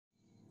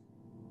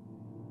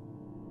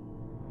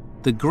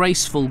The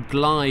graceful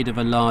glide of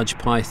a large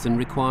python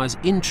requires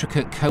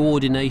intricate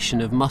coordination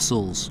of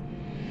muscles.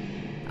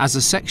 As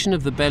a section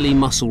of the belly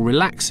muscle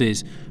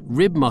relaxes,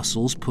 rib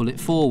muscles pull it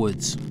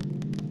forwards.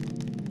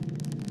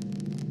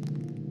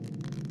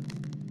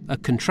 A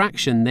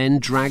contraction then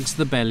drags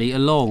the belly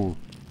along,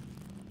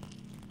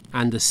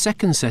 and a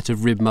second set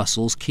of rib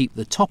muscles keep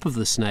the top of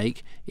the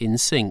snake in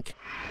sync.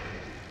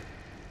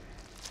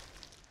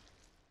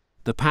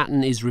 The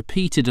pattern is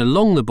repeated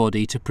along the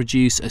body to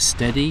produce a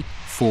steady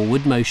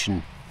forward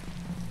motion.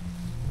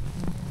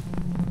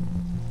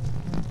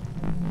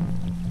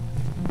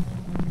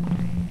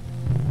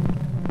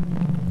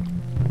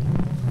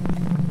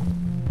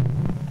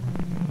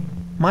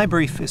 My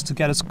brief is to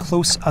get as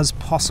close as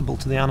possible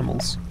to the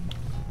animals.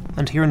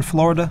 And here in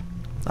Florida,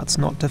 that's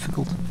not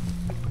difficult.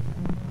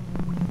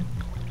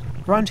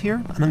 Around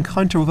here, an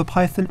encounter with a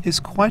python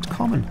is quite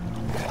common.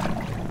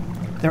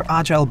 Their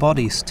agile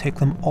bodies take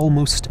them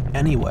almost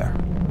anywhere.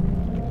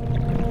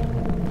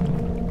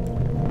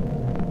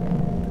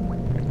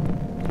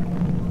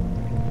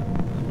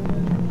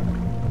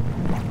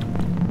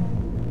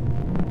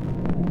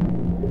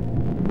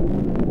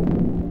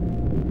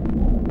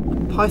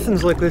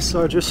 Pythons like this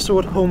are just so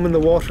at home in the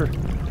water.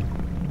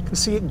 You can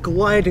see it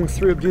gliding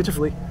through it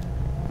beautifully,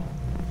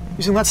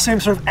 using that same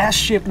sort of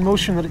S-shaped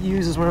motion that it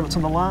uses whenever it's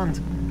on the land.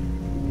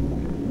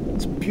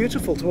 It's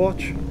beautiful to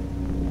watch.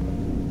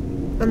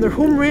 And their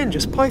home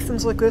ranges,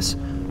 pythons like this,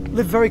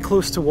 live very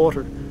close to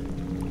water.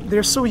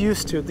 They're so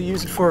used to it, they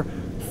use it for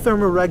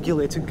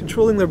thermoregulating,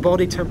 controlling their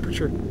body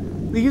temperature.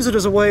 They use it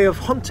as a way of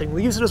hunting,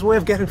 they use it as a way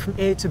of getting from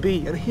A to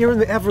B. And here in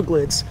the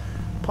Everglades,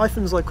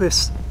 pythons like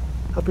this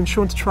have been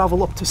shown to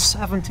travel up to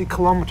 70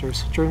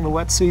 kilometers during the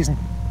wet season.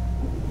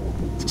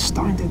 It's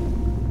astounding.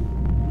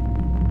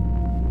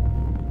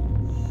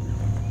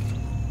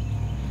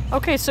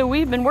 Okay, so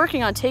we've been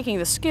working on taking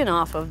the skin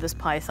off of this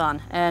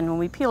python, and when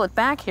we peel it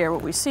back here,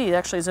 what we see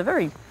actually is a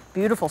very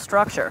beautiful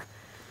structure.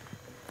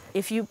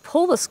 If you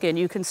pull the skin,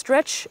 you can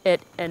stretch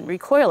it and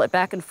recoil it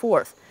back and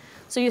forth.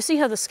 So you see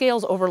how the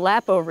scales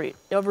overlap over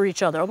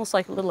each other, almost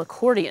like a little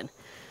accordion.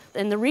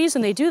 And the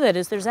reason they do that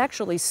is there's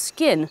actually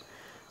skin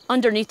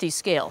underneath these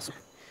scales.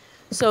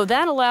 So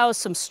that allows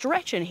some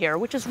stretch in here,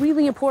 which is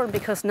really important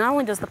because not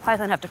only does the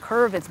python have to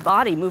curve its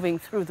body moving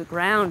through the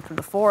ground, through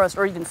the forest,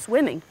 or even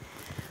swimming,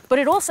 but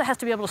it also has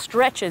to be able to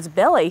stretch its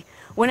belly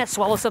when it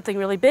swallows something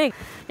really big.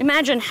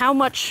 Imagine how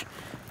much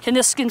can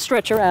this skin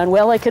stretch around?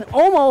 Well, it can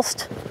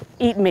almost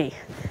eat me.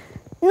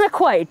 Not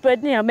quite,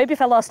 but you know, maybe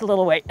if I lost a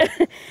little weight.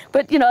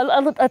 But you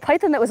know, a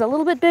python that was a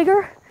little bit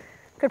bigger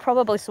could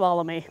probably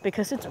swallow me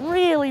because it's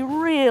really,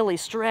 really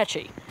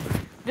stretchy.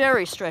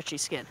 Very stretchy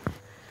skin.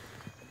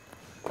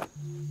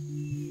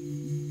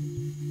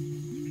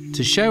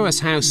 To show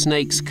us how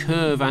snakes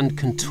curve and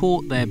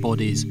contort their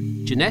bodies,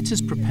 Jeanette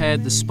has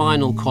prepared the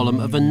spinal column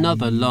of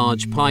another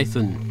large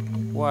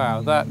python.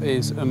 Wow, that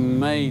is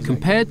amazing.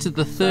 Compared to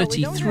the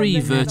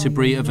 33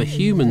 vertebrae of a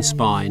human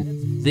spine,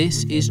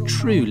 this is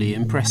truly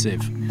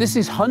impressive. This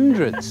is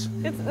hundreds.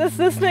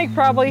 This snake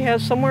probably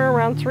has somewhere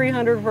around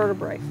 300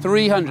 vertebrae.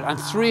 300, and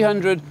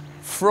 300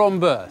 from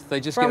birth. They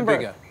just get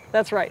bigger.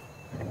 That's right.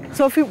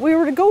 So if we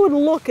were to go and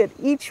look at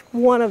each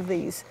one of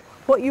these,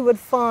 what you would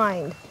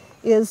find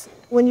is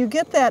when you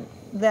get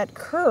that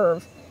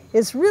curve,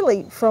 it's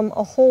really from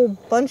a whole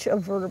bunch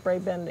of vertebrae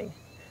bending,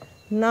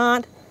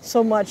 not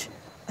so much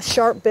a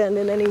sharp bend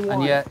in any one.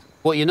 And yet,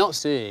 what you're not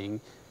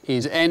seeing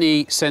is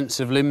any sense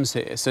of limbs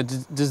here. So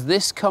does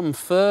this come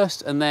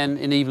first and then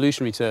in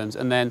evolutionary terms,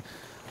 and then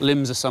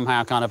limbs are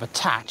somehow kind of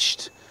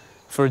attached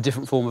for a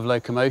different form of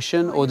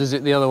locomotion, or does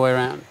it the other way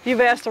around? You've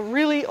asked a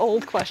really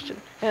old question,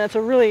 and it's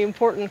a really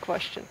important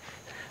question.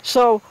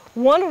 So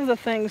one of the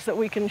things that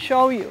we can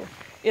show you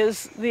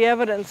is the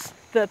evidence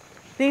that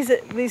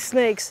these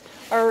snakes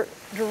are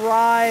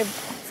derived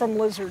from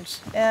lizards.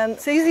 And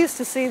it's easiest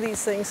to see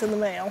these things in the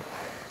male.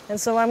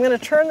 And so I'm going to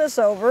turn this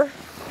over,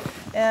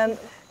 and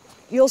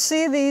you'll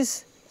see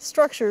these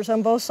structures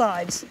on both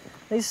sides.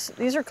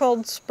 These are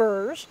called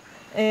spurs.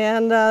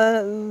 And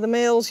the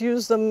males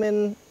use them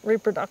in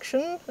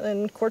reproduction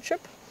and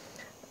courtship.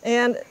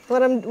 And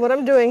what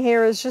I'm doing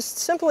here is just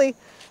simply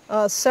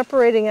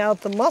separating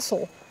out the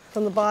muscle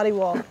from the body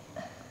wall.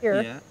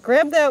 Here, yeah.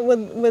 Grab that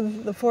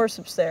with the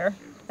forceps there.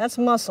 That's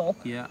muscle.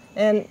 Yeah.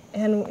 And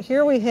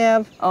here we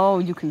have. Oh,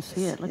 you can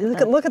see it.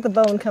 Look at the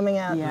bone coming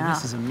out. Yeah. Oh,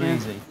 this is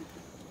amazing.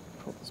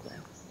 Pull this back.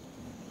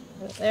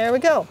 There we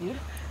go.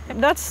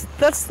 That's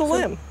the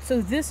limb.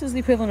 So this is the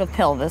equivalent of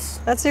pelvis.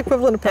 That's the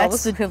equivalent of pelvis.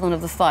 That's the equivalent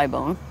of the thigh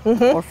bone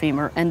or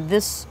femur, and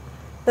this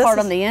part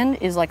on the end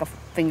is like a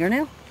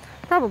fingernail.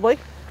 Probably.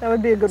 That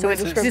would be a good way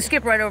to describe it. You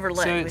skip right over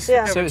leg.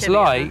 So it's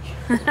like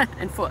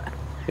and foot.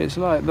 It's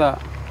like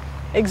that.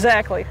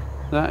 Exactly.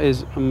 That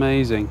is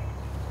amazing.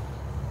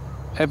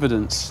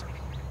 Evidence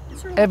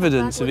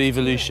of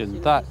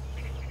evolution. That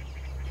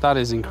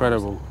is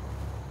incredible.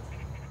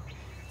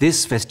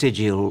 This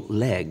vestigial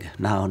leg,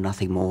 now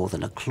nothing more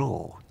than a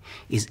claw,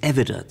 is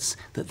evidence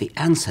that the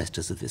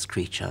ancestors of this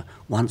creature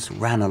once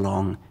ran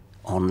along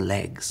on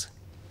legs.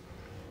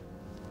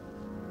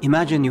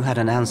 Imagine you had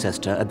an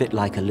ancestor a bit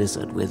like a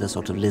lizard with a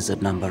sort of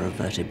lizard number of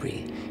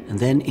vertebrae. And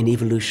then in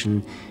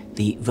evolution,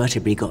 the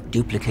vertebrae got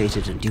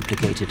duplicated and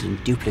duplicated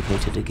and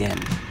duplicated again.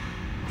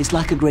 It's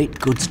like a great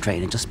goods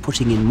train and just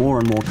putting in more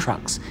and more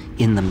trucks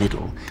in the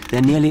middle.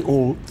 They're nearly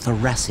all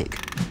thoracic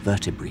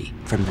vertebrae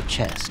from the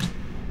chest.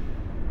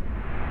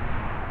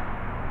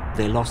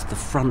 They lost the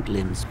front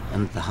limbs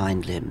and the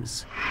hind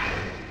limbs.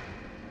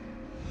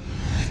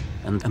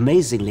 And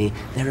amazingly,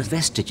 there are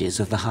vestiges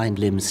of the hind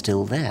limbs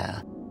still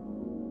there.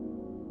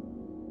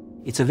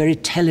 It's a very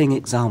telling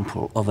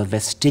example of a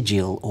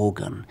vestigial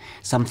organ,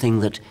 something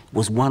that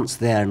was once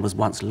there and was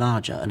once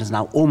larger and has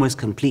now almost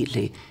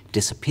completely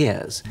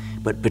disappears,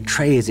 but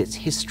betrays its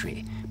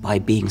history by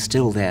being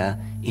still there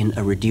in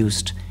a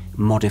reduced,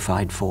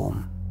 modified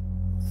form.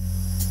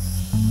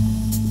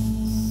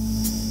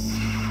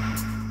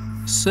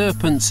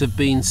 Serpents have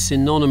been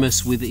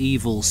synonymous with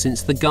evil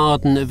since the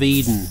Garden of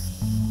Eden.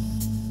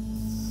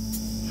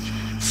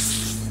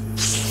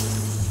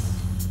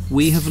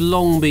 We have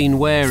long been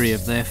wary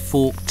of their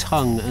forked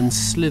tongue and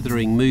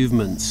slithering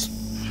movements.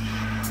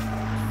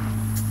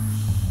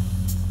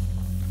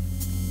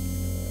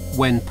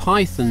 When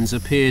pythons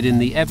appeared in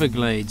the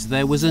Everglades,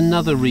 there was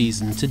another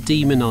reason to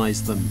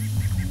demonise them.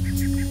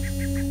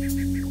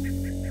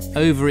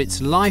 Over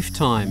its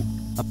lifetime,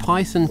 a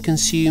python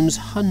consumes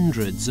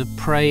hundreds of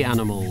prey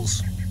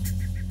animals.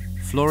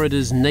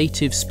 Florida's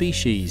native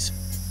species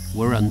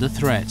were under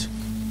threat.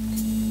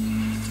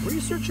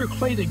 Researcher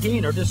Clayton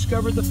Gaynor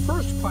discovered the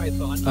first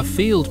python. A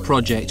field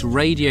project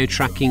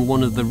radio-tracking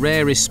one of the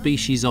rarest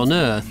species on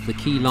Earth, the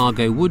Key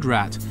Largo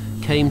woodrat,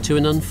 came to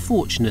an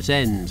unfortunate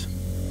end.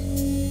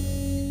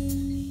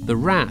 The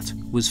rat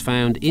was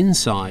found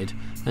inside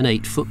an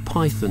 8-foot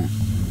python.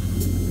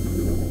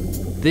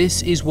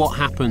 This is what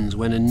happens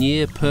when a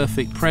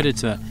near-perfect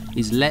predator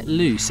is let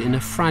loose in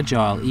a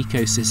fragile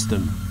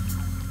ecosystem.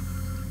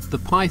 The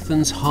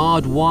python's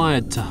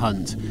hardwired to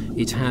hunt.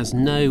 It has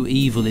no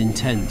evil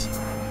intent.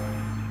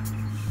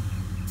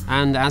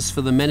 And as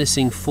for the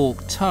menacing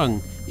forked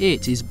tongue,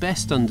 it is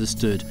best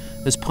understood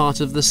as part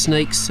of the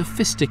snake's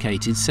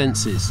sophisticated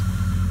senses.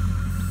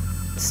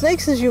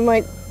 Snakes, as you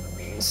might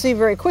see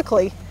very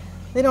quickly,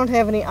 they don't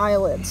have any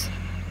eyelids,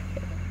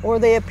 or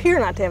they appear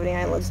not to have any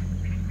eyelids.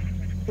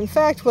 In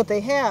fact, what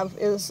they have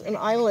is an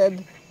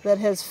eyelid that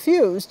has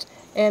fused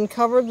and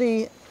covered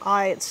the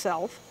eye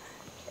itself,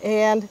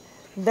 and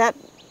that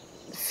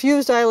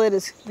fused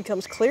eyelid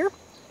becomes clear,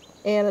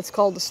 and it's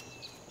called the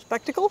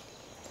spectacle.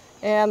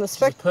 And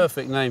It's a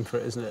perfect name for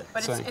it, isn't it?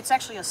 But it's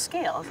actually a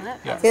scale, isn't it?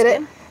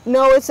 Yeah.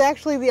 No, it's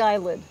actually the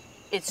eyelid.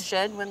 It's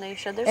shed when they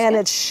shed their skin? And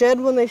it's shed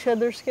when they shed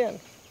their skin.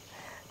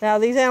 Now,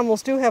 these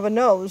animals do have a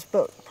nose,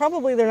 but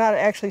probably they're not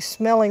actually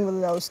smelling with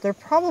the nose. They're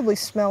probably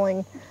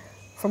smelling,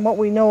 from what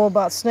we know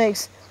about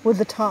snakes, with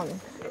the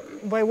tongue.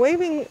 By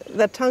waving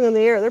that tongue in the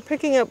air, they're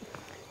picking up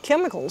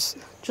chemicals,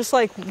 just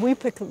like we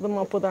pick them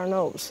up with our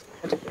nose.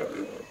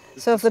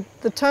 So if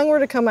the tongue were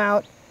to come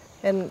out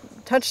and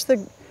touch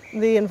the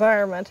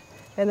environment,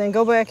 and then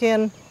go back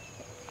in,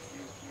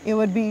 it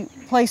would be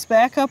placed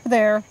back up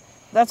there.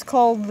 That's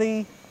called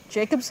the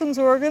Jacobson's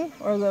organ,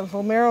 or the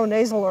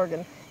vomeronasal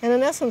organ. And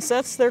in essence,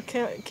 that's their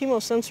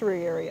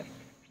chemosensory area.